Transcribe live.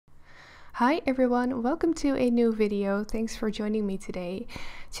Hi everyone, welcome to a new video. Thanks for joining me today.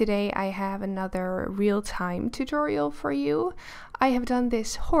 Today I have another real-time tutorial for you. I have done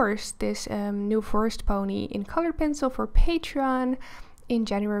this horse, this new forest pony in colored pencil for Patreon in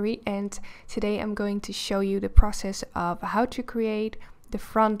January, and today I'm going to show you the process of how to create the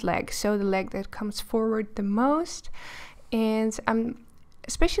front leg, so the leg that comes forward the most. And I'm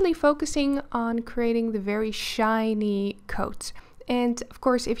especially focusing on creating the very shiny coat. And of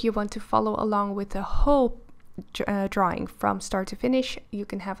course, if you want to follow along with the whole drawing from start to finish, you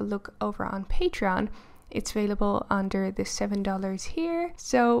can have a look over on Patreon. It's available under the $7 here.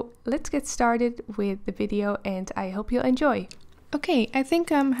 So let's get started with the video and I hope you'll enjoy. Okay, I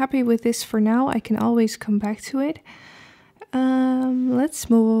think I'm happy with this for now. I can always come back to it. Let's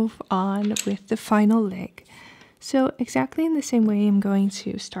move on with the final leg. So exactly in the same way, I'm going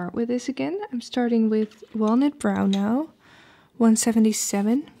to start with this again. I'm starting with walnut brown now.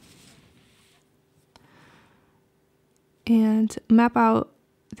 177, and map out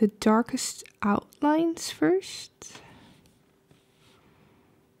the darkest outlines first.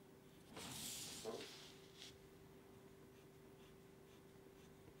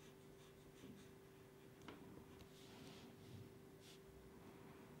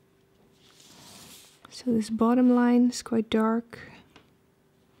 So this bottom line is quite dark.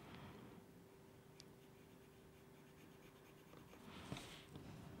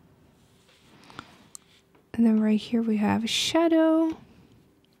 And then right here we have a shadow.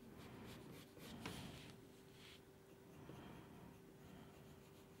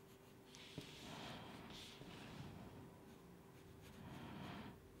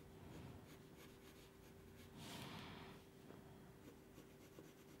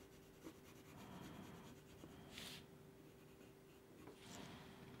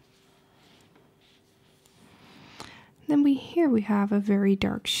 Then here we have a very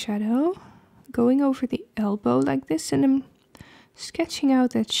dark shadow going over the elbow like this, and I'm sketching out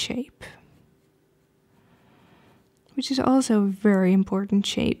that shape, which is also a very important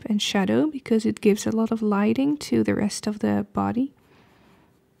shape and shadow because it gives a lot of lighting to the rest of the body.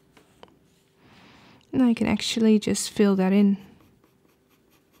 And I can actually just fill that in.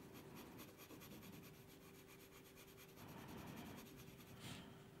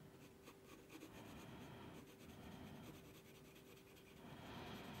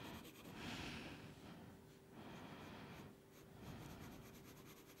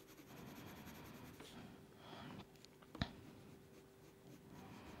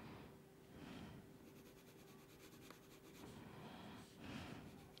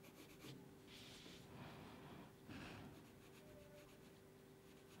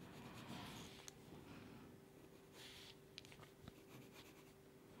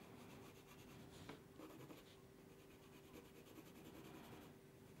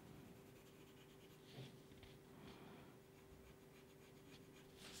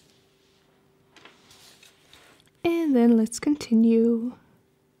 And then let's continue.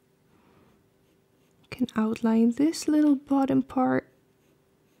 Can outline this little bottom part.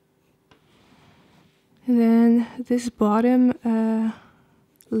 And then this bottom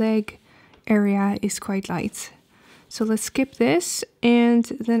leg area is quite light. So let's skip this, and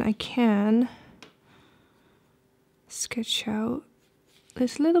then I can sketch out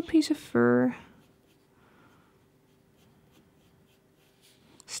this little piece of fur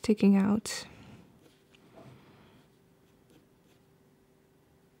sticking out.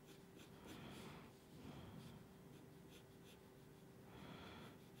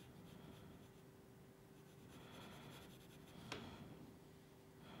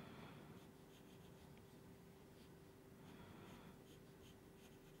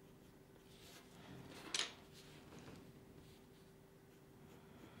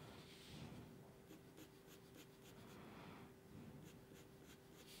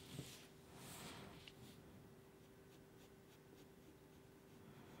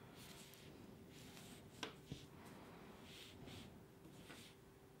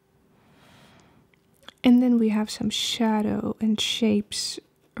 And then we have some shadow and shapes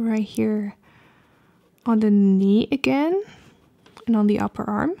right here on the knee again and on the upper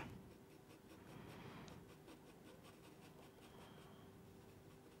arm.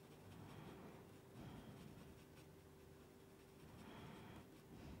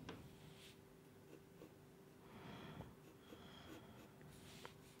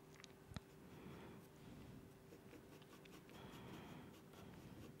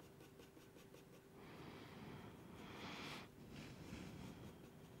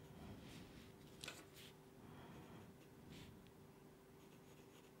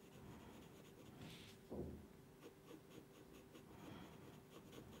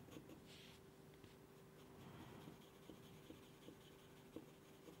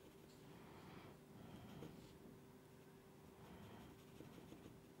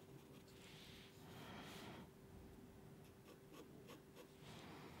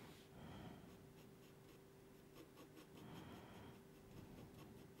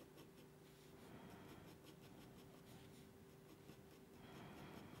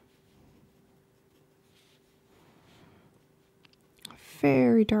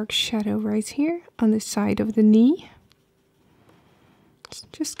 very dark shadow right here on the side of the knee.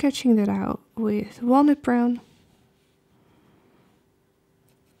 Just sketching that out with walnut brown.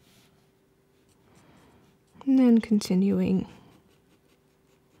 And then continuing,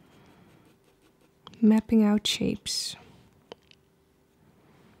 mapping out shapes.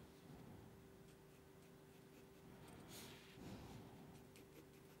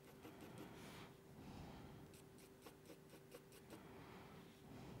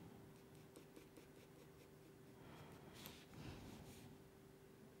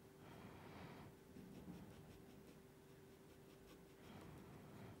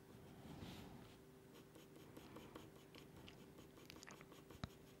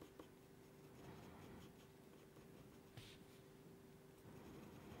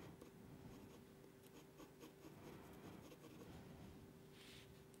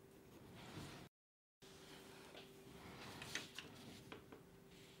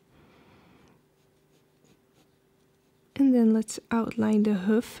 And then let's outline the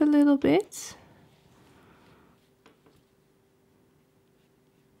hoof a little bit.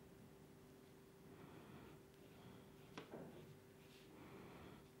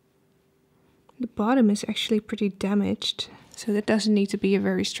 The bottom is actually pretty damaged, so that doesn't need to be a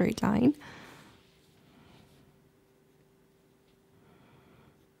very straight line.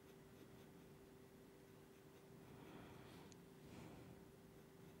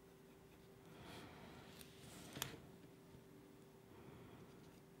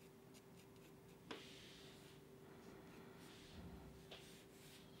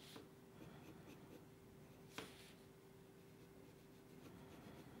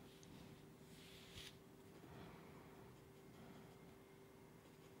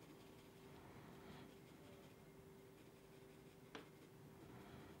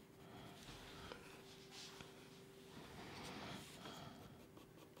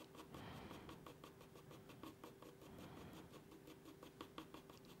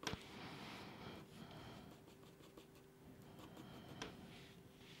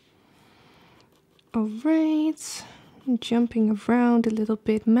 Alright, jumping around a little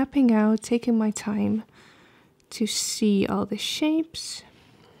bit, mapping out, taking my time to see all the shapes.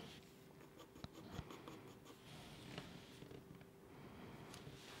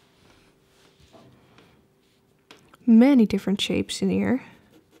 Many different shapes in here.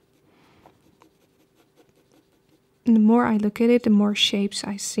 And the more I look at it, the more shapes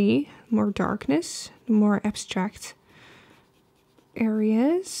I see, more darkness, the more abstract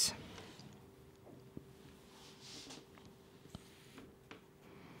areas.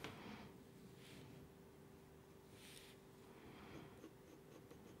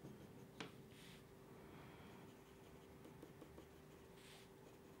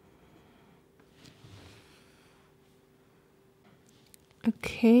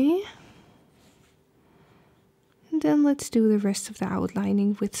 Okay. And then let's do the rest of the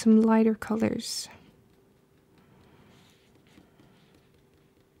outlining with some lighter colors.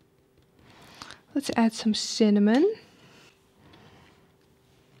 Let's add some cinnamon.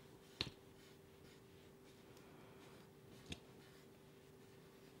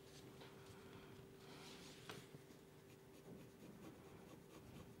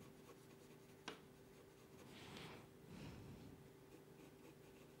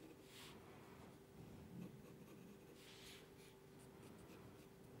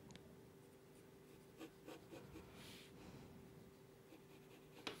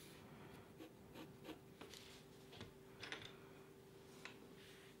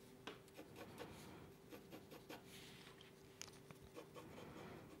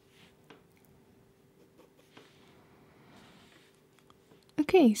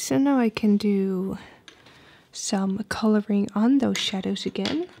 Okay, so now I can do some coloring on those shadows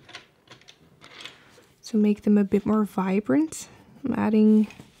again. To make them a bit more vibrant, I'm adding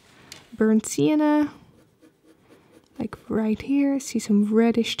burnt sienna, like right here. See some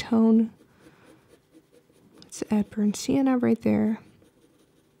reddish tone. Let's add burnt sienna right there.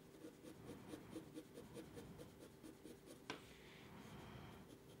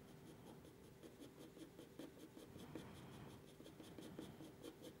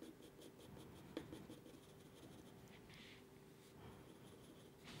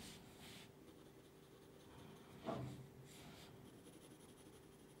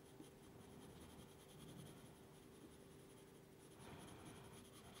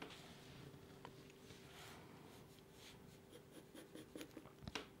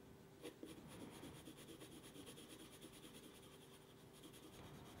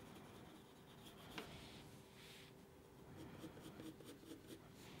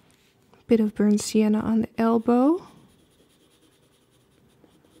 Bit of burnt sienna on the elbow.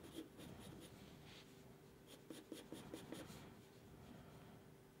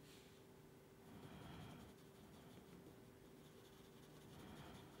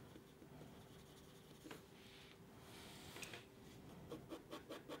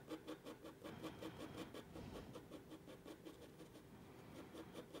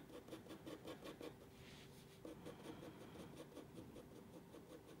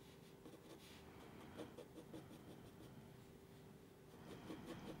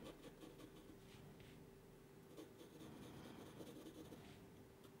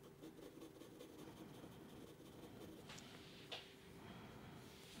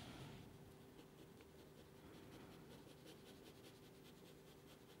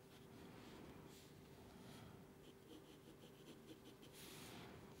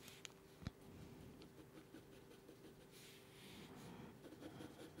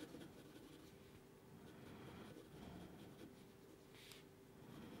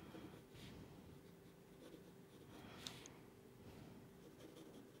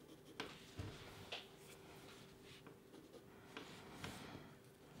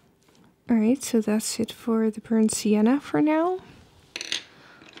 Alright, so that's it for the burnt sienna for now.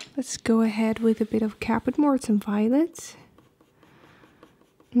 Let's go ahead with a bit of Caput Mortem Violet.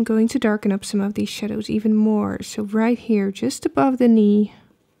 I'm going to darken up some of these shadows even more. So right here, just above the knee,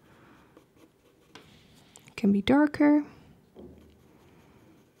 can be darker.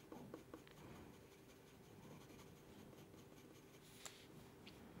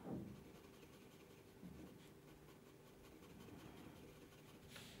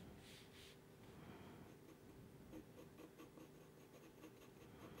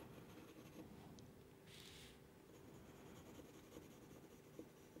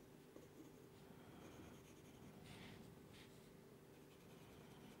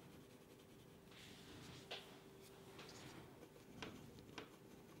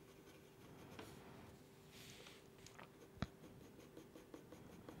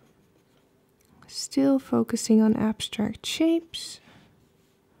 Still focusing on abstract shapes.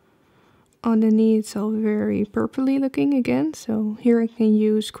 On the knee it's all very purpley looking again, so here I can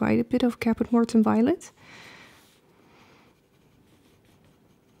use quite a bit of Caput Mortem Violet.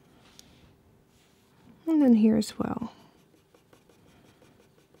 And then here as well.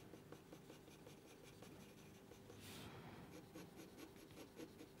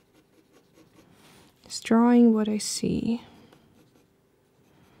 Just drawing what I see.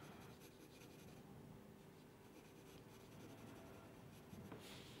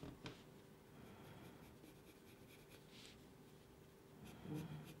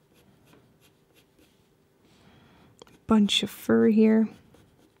 Bunch of fur here.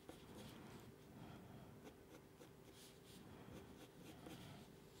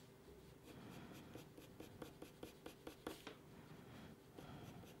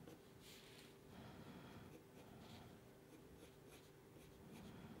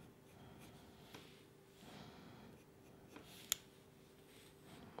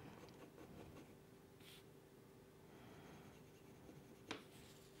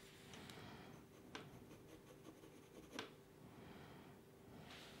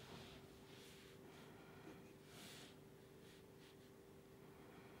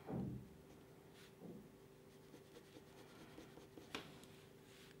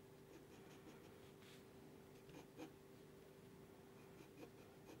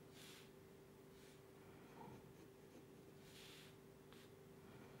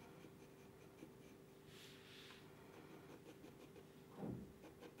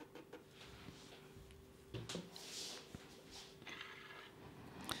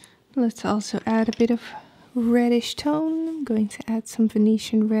 Let's also add a bit of reddish tone. I'm going to add some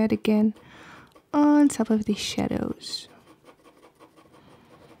Venetian red again on top of these shadows.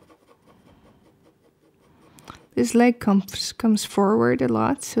 This leg comes forward a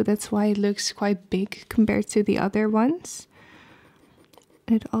lot, so that's why it looks quite big compared to the other ones.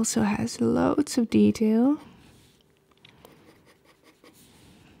 It also has loads of detail.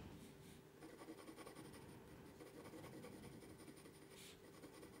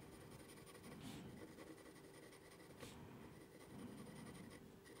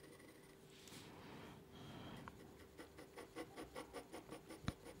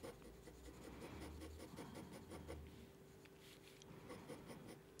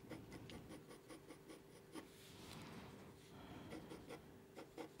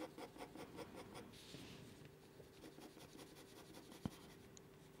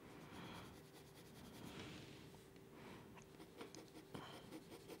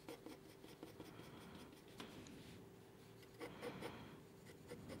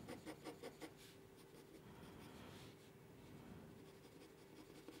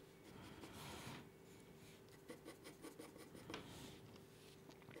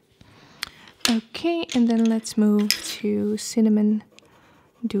 Okay, and then let's move to cinnamon,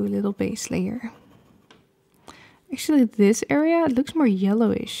 do a little base layer. Actually, this area looks more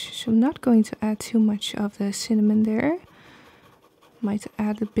yellowish, so I'm not going to add too much of the cinnamon there. Might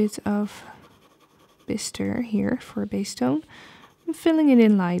add a bit of bistre here for a base tone. I'm filling it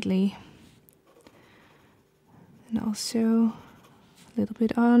in lightly. And also a little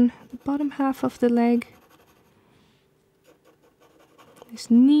bit on the bottom half of the leg. This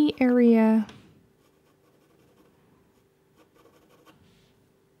knee area.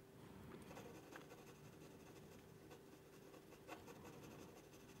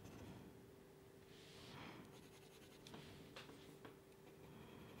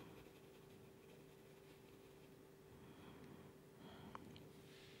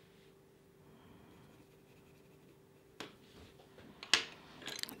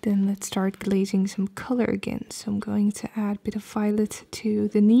 Then let's start glazing some color again. So I'm going to add a bit of violet to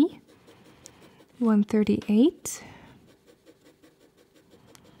the knee. 138.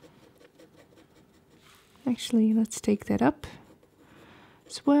 Actually, let's take that up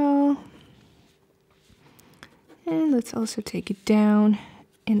as well. And let's also take it down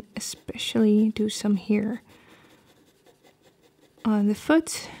and especially do some here on the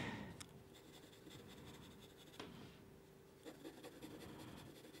foot.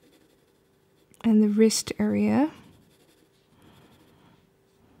 And the wrist area.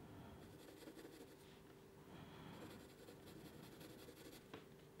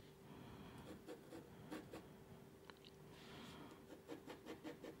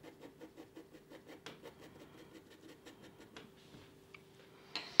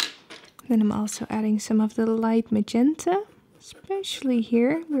 Then I'm also adding some of the light magenta, especially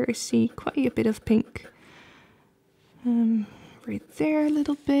here where I see quite a bit of pink. Right there a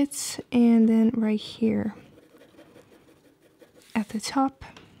little bit, and then right here at the top.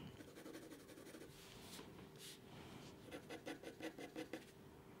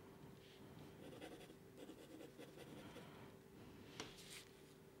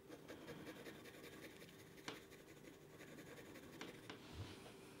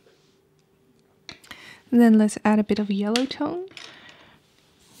 And then let's add a bit of yellow tone.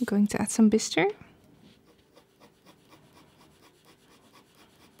 I'm going to add some bistre.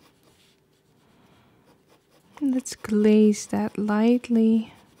 And let's glaze that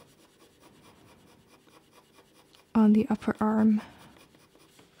lightly on the upper arm.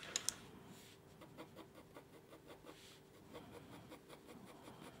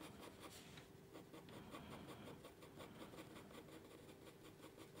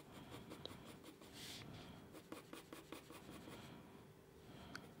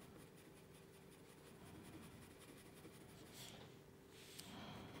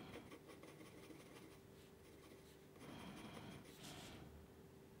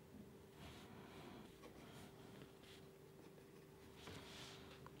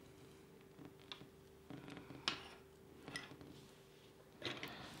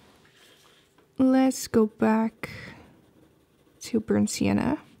 Let's go back to burnt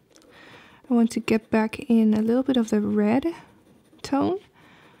sienna. I want to get back in a little bit of the red tone.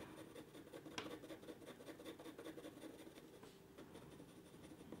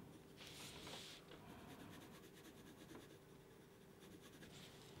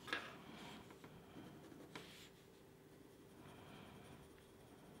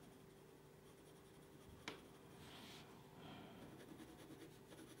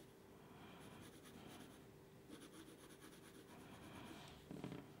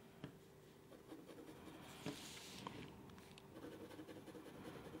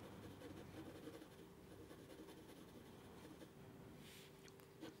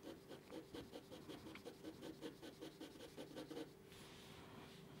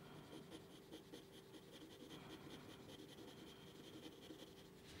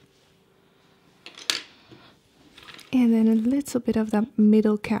 And then a little bit of that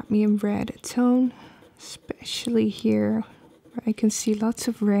middle cadmium red tone, especially here where I can see lots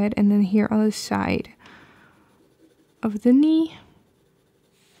of red, and then here on the side of the knee.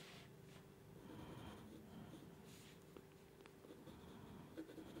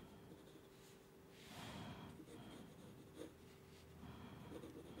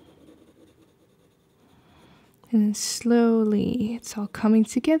 And then slowly it's all coming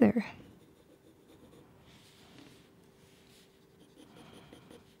together.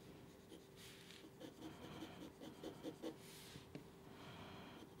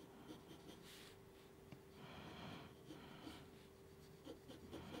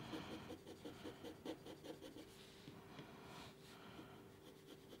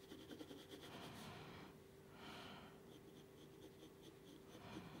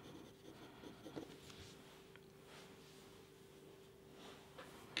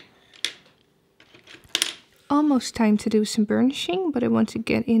 Almost time to do some burnishing, but I want to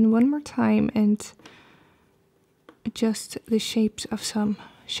get in one more time and adjust the shapes of some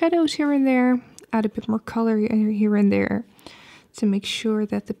shadows here and there, add a bit more color here and there to make sure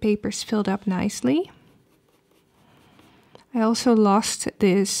that the paper's filled up nicely. I also lost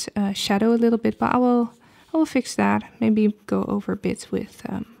this shadow a little bit, but I will fix that. Maybe go over a bit with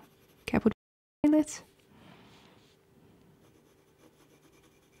capital violet.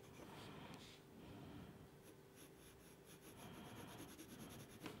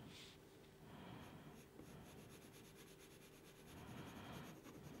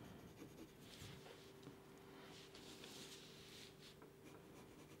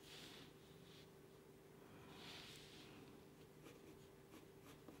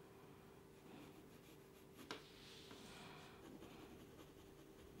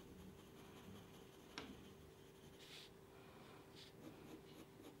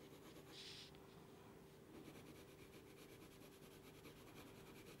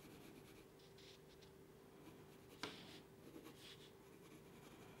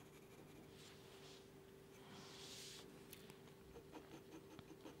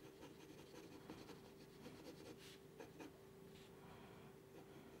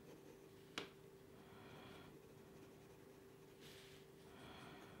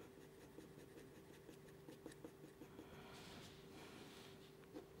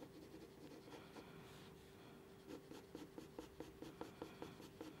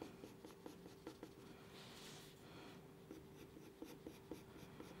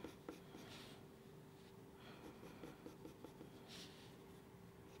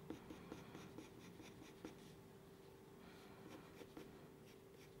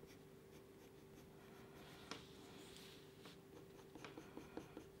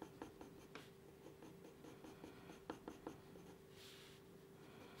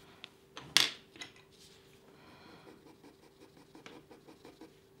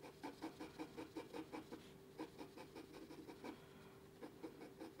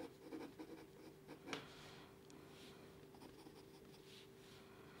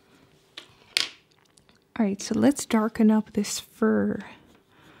 Alright, so let's darken up this fur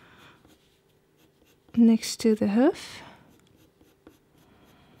next to the hoof.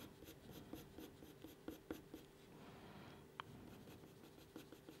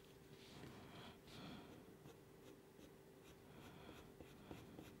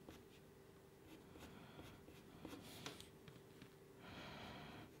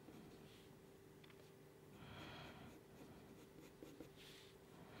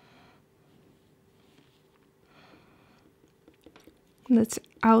 Let's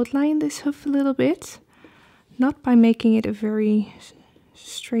outline this hoof a little bit, not by making it a very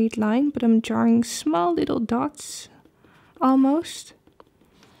straight line, but I'm drawing small little dots almost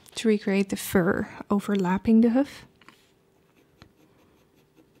to recreate the fur overlapping the hoof.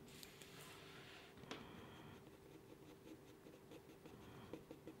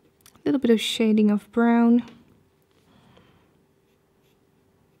 A little bit of shading of brown.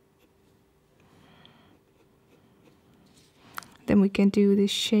 Then we can do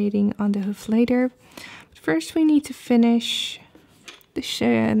this shading on the hoof later. But first we need to finish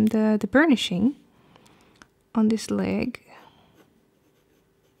the burnishing on this leg.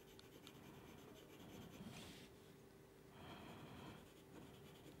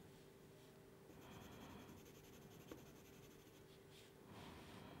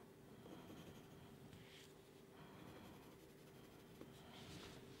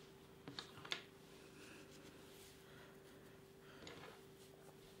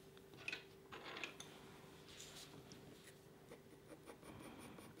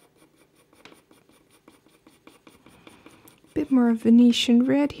 Bit more Venetian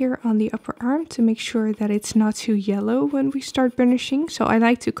red here on the upper arm to make sure that it's not too yellow when we start burnishing. So I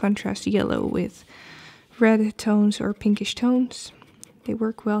like to contrast yellow with red tones or pinkish tones. They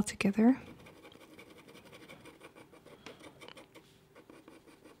work well together.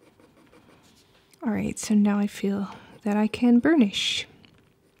 Alright, so now I feel that I can burnish.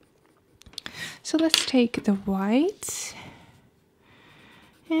 So let's take the white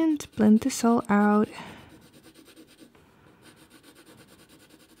and blend this all out.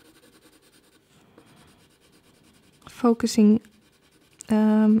 Focusing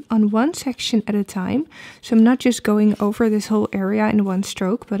on one section at a time. So I'm not just going over this whole area in one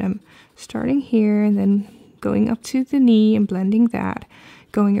stroke, but I'm starting here and then going up to the knee and blending that.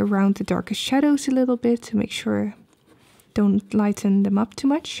 Going around the darkest shadows a little bit to make sure don't lighten them up too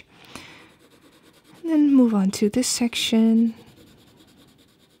much. And then move on to this section.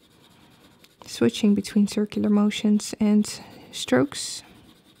 Switching between circular motions and strokes.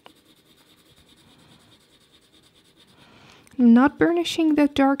 I'm not burnishing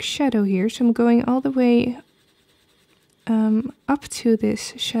that dark shadow here, so I'm going all the way up to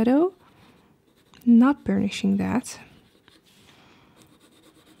this shadow, not burnishing that.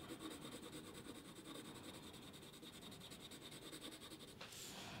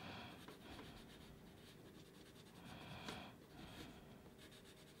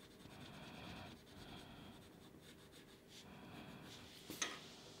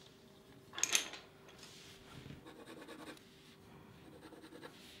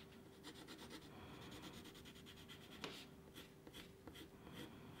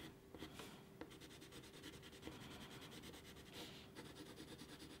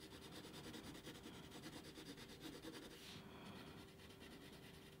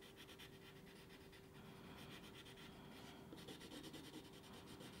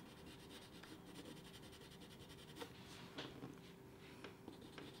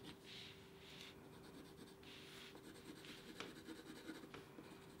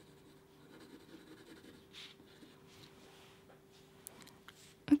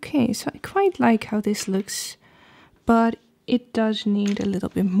 Okay, so I quite like how this looks, but it does need a little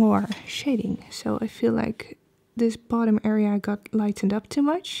bit more shading. So I feel like this bottom area got lightened up too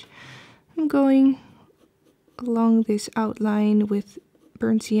much. I'm going along this outline with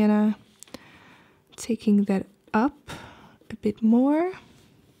burnt sienna, taking that up a bit more.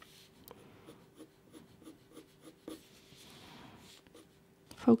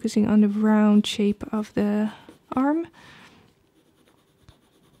 Focusing on the round shape of the arm.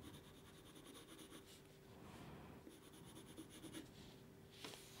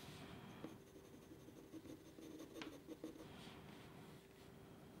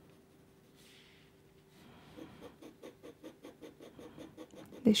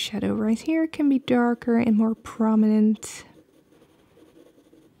 This shadow right here can be darker and more prominent.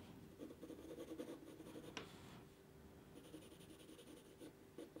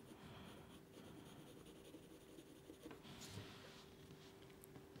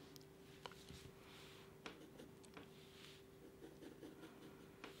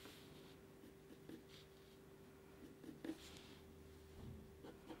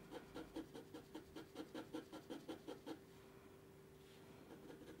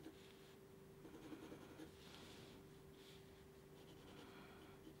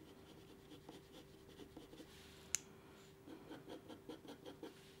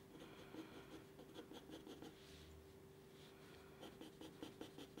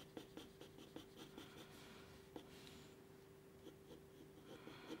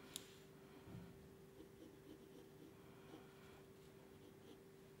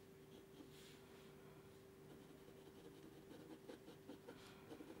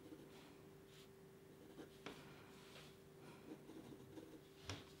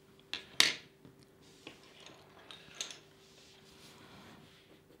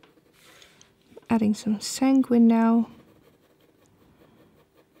 Adding some sanguine now.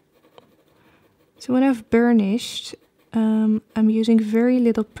 So when I've burnished, I'm using very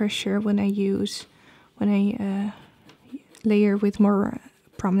little pressure when I layer with more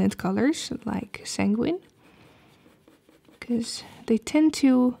prominent colors like sanguine, because they tend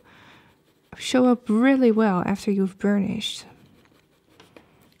to show up really well after you've burnished.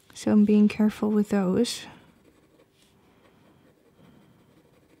 So I'm being careful with those.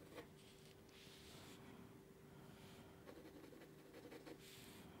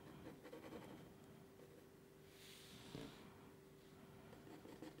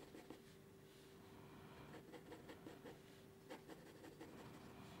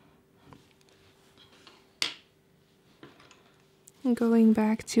 And going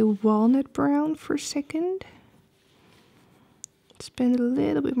back to walnut brown for a second. Spend a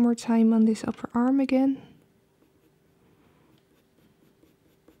little bit more time on this upper arm again.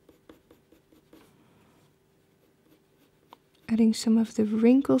 Adding some of the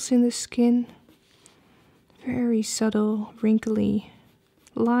wrinkles in the skin. Very subtle, wrinkly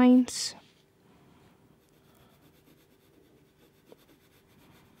lines.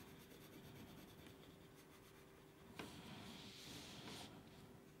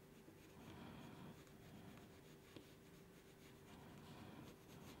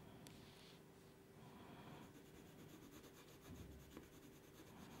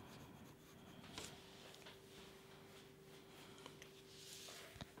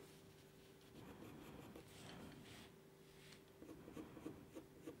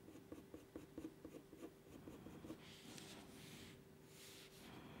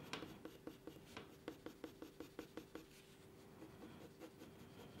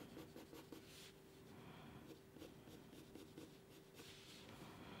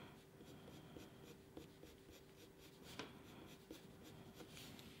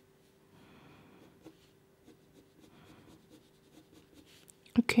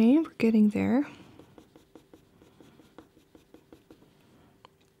 Okay, we're getting there.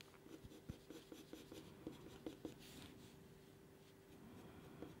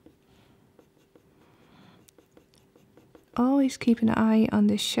 Always keep an eye on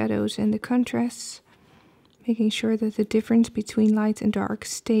the shadows and the contrasts, making sure that the difference between light and dark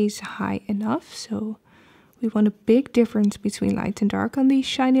stays high enough. So we want a big difference between light and dark on these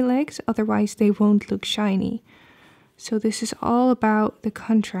shiny legs, otherwise they won't look shiny. So this is all about the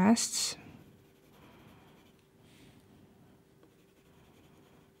contrasts.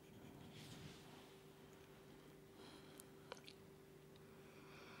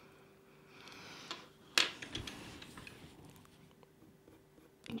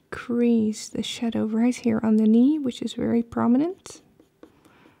 Increase the shadow right here on the knee, which is very prominent.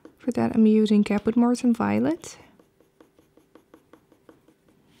 For that I'm using Capwood Morton Violet.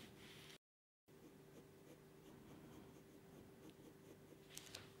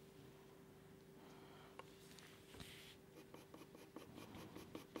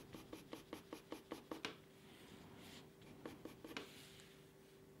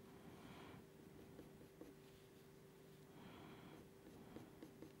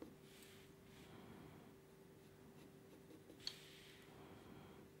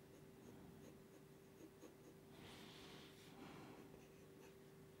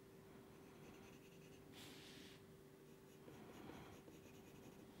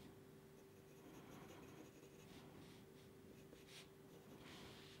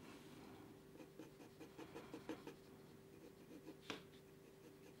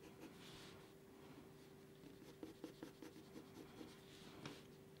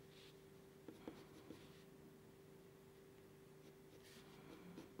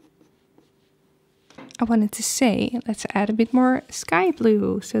 I wanted to say, let's add a bit more sky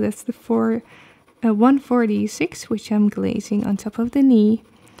blue. So that's the 146, which I'm glazing on top of the knee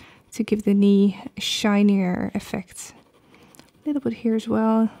to give the knee a shinier effect. A little bit here as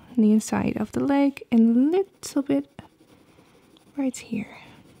well, on the inside of the leg, and a little bit right here.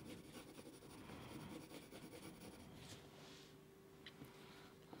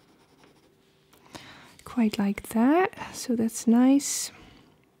 Quite like that, so that's nice.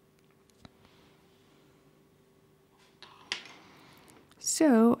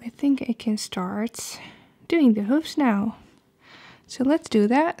 So I think I can start doing the hooves now. So let's do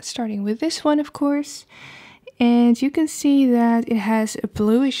that, starting with this one, of course. And you can see that it has a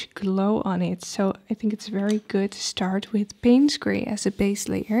bluish glow on it. So I think it's very good to start with Payne's Gray as a base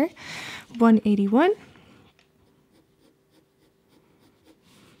layer. 181.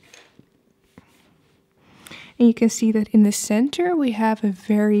 And you can see that in the center we have a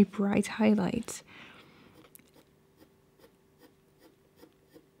very bright highlight.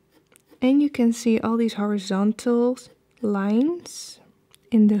 And you can see all these horizontal lines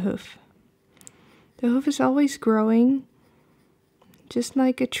in the hoof. The hoof is always growing, just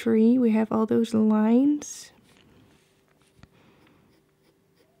like a tree. We have all those lines.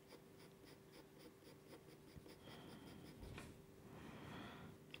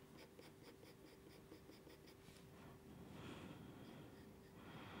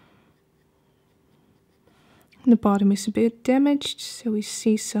 The bottom is a bit damaged, so we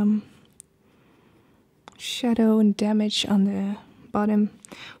see some shadow and damage on the bottom,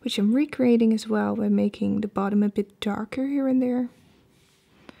 which I'm recreating as well by making the bottom a bit darker here and there.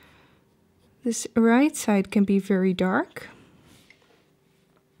 This right side can be very dark.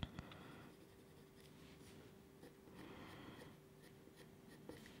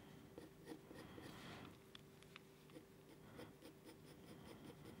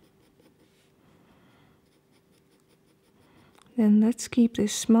 Then let's keep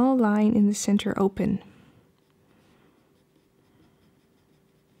this small line in the center open.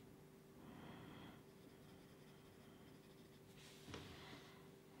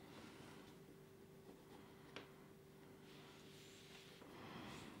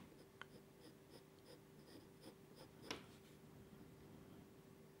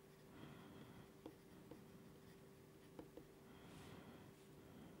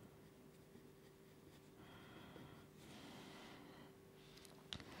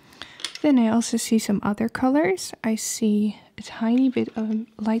 Then I also see some other colors. I see a tiny bit of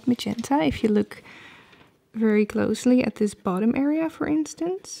light magenta if you look very closely at this bottom area, for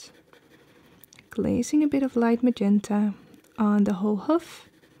instance. Glazing a bit of light magenta on the whole hoof,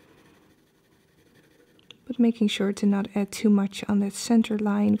 but making sure to not add too much on that center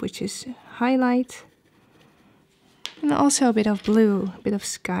line, which is highlight. And also a bit of blue, a bit of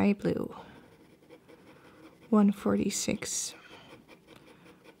sky blue. 146.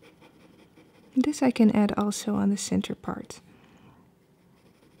 This I can add also on the center part.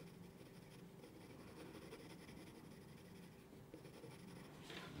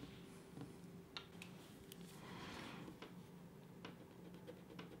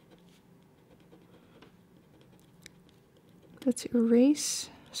 Let's erase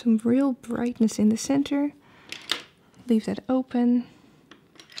some real brightness in the center. Leave that open.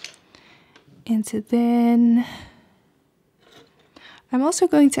 And then I'm also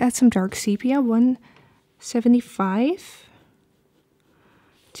going to add some dark sepia, 175,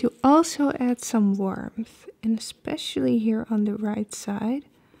 to also add some warmth, and especially here on the right side.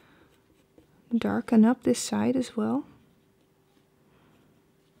 Darken up this side as well.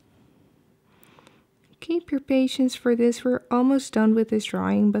 Keep your patience for this. We're almost done with this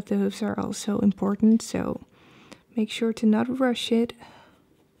drawing, but the hoofs are also important, so make sure to not rush it.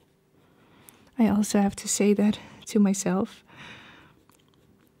 I also have to say that to myself.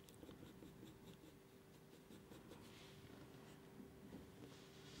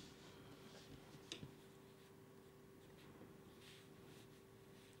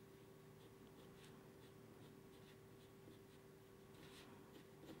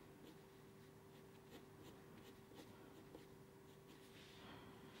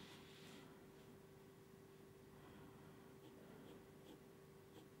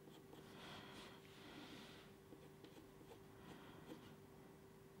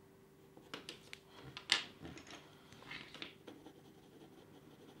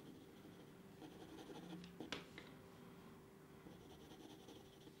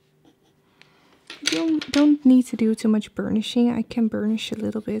 You don't need to do too much burnishing. I can burnish a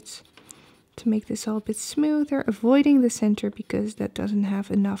little bit to make this all a bit smoother, avoiding the center because that doesn't have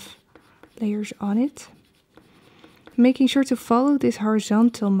enough layers on it. Making sure to follow this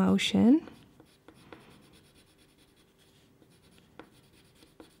horizontal motion.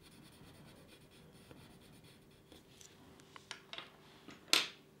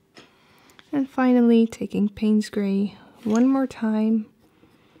 And finally taking Payne's Gray one more time.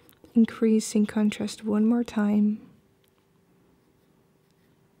 Increasing contrast one more time.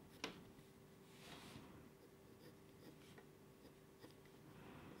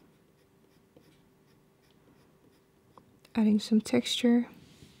 Adding some texture.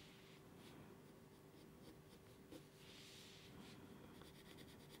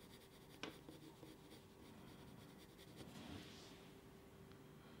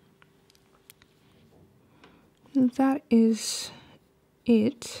 And that is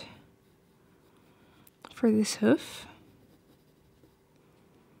it for this hoof.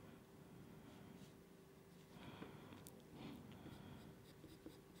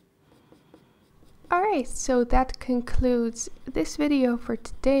 Alright, so that concludes this video for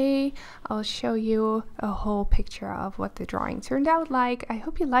today. I'll show you a whole picture of what the drawing turned out like. I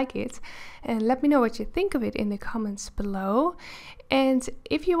hope you like it, and let me know what you think of it in the comments below. And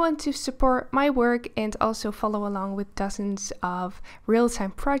if you want to support my work and also follow along with dozens of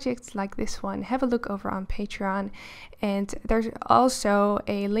real-time projects like this one, have a look over on Patreon. And there's also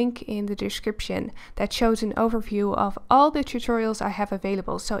a link in the description that shows an overview of all the tutorials I have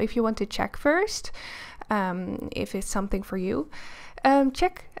available. So if you want to check first, if it's something for you,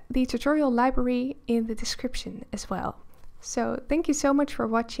 check the tutorial library in the description as well. So thank you so much for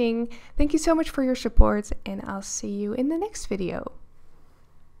watching. Thank you so much for your support, and I'll see you in the next video.